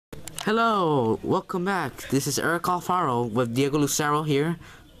Hello, welcome back. This is Erik with Diego Lucero here.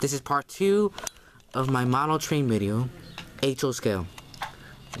 This is part 2 of my model train video, HO scale,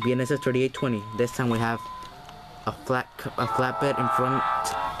 BNSF 3820. This time we have a flatbed in front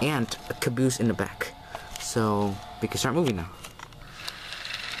and a caboose in the back. So we can start moving now.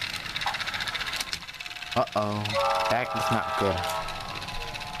 That is not good.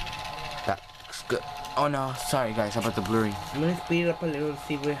 That looks good. Oh no, sorry guys about the blurry. I'm gonna speed it up a little and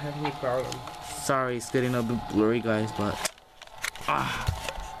see if we have any problems. Sorry, it's getting a bit blurry guys, but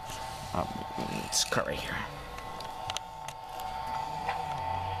it's cut right here.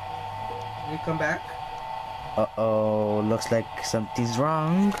 We come back? Looks like something's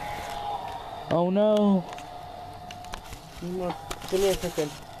wrong. Oh no. Give me a second.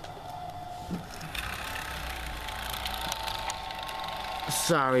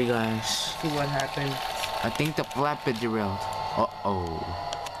 Sorry guys. See what happened. I think the flatbed derailed.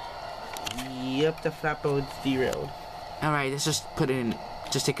 Yep, the flatbed's derailed. Alright, let's just put it in.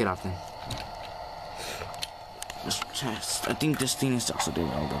 Just take it off then. I think this thing is also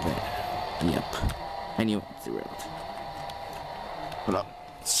derailed a bit. Yep. Anyway, it's derailed. Hold up.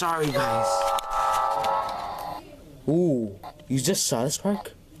 Sorry guys. Ooh, you just saw this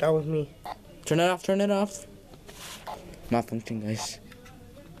spark? That was me. Turn it off, turn it off. Malfunction guys.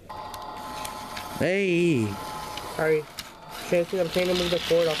 Hey! Sorry. I'm trying to move the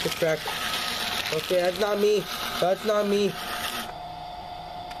cord off the track. Okay, that's not me. That's not me.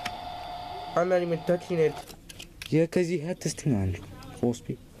 I'm not even touching it. Yeah, cause you had this thing on full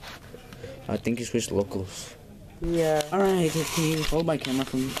speed. I think you switched locals. Yeah. Alright, okay, hold my camera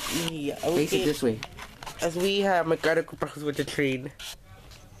for me. Yeah, face it this way. As we have mechanical problems with the train.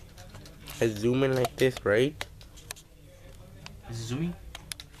 I zoom in like this, right? Is it zooming?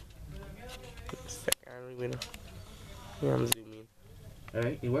 I don't even know. Yeah, I'm zooming.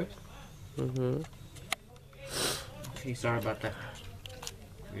 Alright, it works? Okay, sorry about that.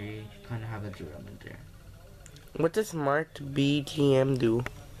 We kind of have a derailment there. What does Smart BGM do?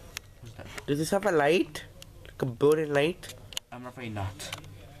 What's that? Does this have a light? Like a built-in light? I'm afraid not.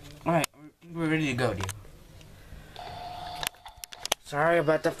 Alright, we're ready to go, dude. Sorry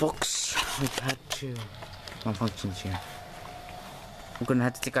about that, folks. We've had two malfunctions here. We're gonna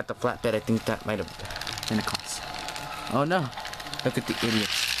have to take out the flatbed. I think that might have been a cause. Oh no! Look at the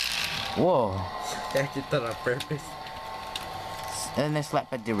idiots. Whoa! I did that on purpose. And this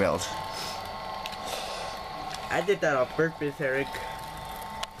flatbed derailed. I did that on purpose, Erik.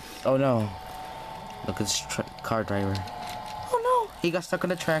 Oh no! Look at this car driver. Oh no! He got stuck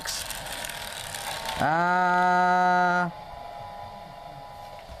on the tracks.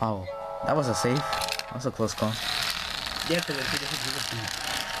 Oh, that was a safe. That was a close call. Yeah, because I think it's a beat.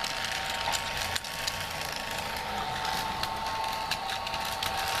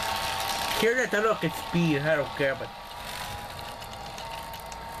 Here that I look at speed, I don't care, but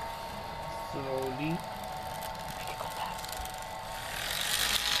slowly.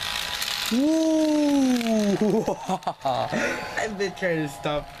 Ooh! I've been trying to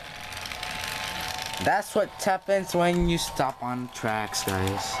stop. That's what happens when you stop on tracks,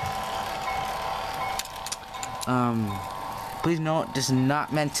 guys. Please note, this is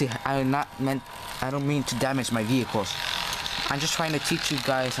not meant to. I don't mean to damage my vehicles. I'm just trying to teach you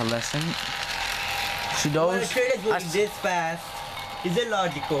guys a lesson. To those. When a train is going this fast, is it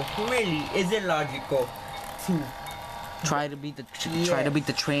logical? Really, is it logical to try to beat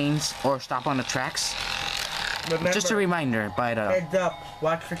the trains or stop on the tracks? Remember, just a reminder, but heads up,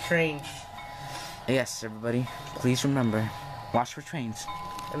 watch for trains. Yes, everybody, please remember, watch for trains.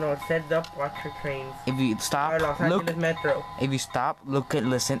 I know, heads up, watch for trains. If you stop, look. Metro. If you stop, look and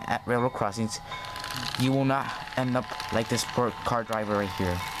listen at railroad crossings, you will not end up like this poor car driver right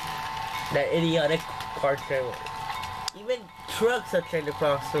here. That idiotic car driver. Even trucks are trying to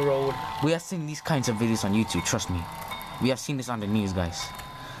cross the road. We have seen these kinds of videos on YouTube. Trust me, we have seen this on the news, guys.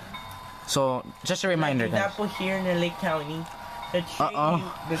 So just a reminder, like guys. example here in Lake County. The train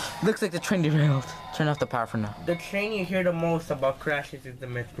looks like the train derailed. Turn off the power for now. The train you hear the most about crashes is the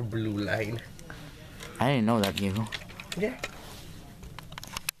Metro Blue Line. I didn't know that, Diego. Yeah.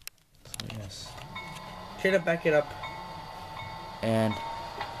 So, yes. Try to back it up. And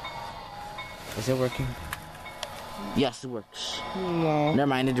is it working? Yes, it works. No. Never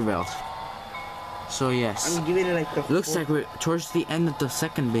mind, it derailed. So yes. I'm giving it like the. Looks like we're towards the end of the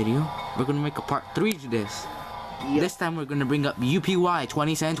second video. We're gonna make a part 3 to this. Yep. This time we're gonna bring up UPY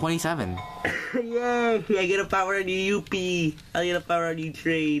 2727. Yay! I get a power on the UP. I get a power on the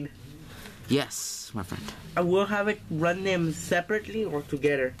train. Yes, my friend. I will have it run them separately or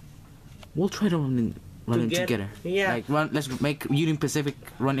together. We'll try to run them running together. Yeah. Like run. Let's make Union Pacific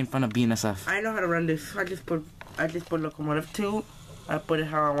run in front of BNSF. I know how to run this. I just put locomotive 2. I put it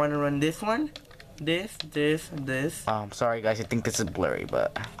how I want to run this one. This. Sorry guys, I think this is blurry,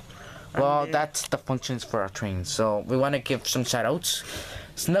 but well, that's the functions for our train. So we want to give some shout outs.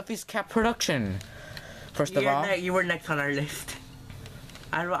 Snuffy's Cap Production. First of all, you were next on our list.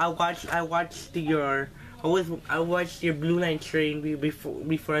 I watched your Blue Line train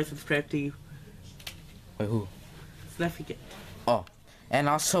before I subscribed to you. Wait, who? Snuffy Cat. Oh, and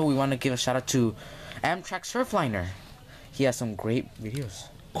also we want to give a shout out to Amtrak Surfliner. He has some great videos.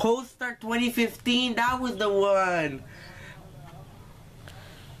 Coaster 2015, that was the one.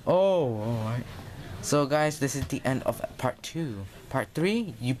 Oh, alright. So guys, this is the end of part 2. Part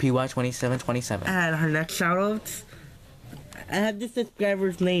 3, UPY 2727. And her next shoutouts, I have this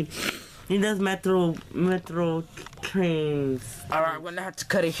subscriber's name. He does metro trains. Alright, we're gonna have to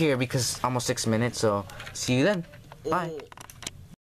cut it here because almost 6 minutes, so see you then. Bye.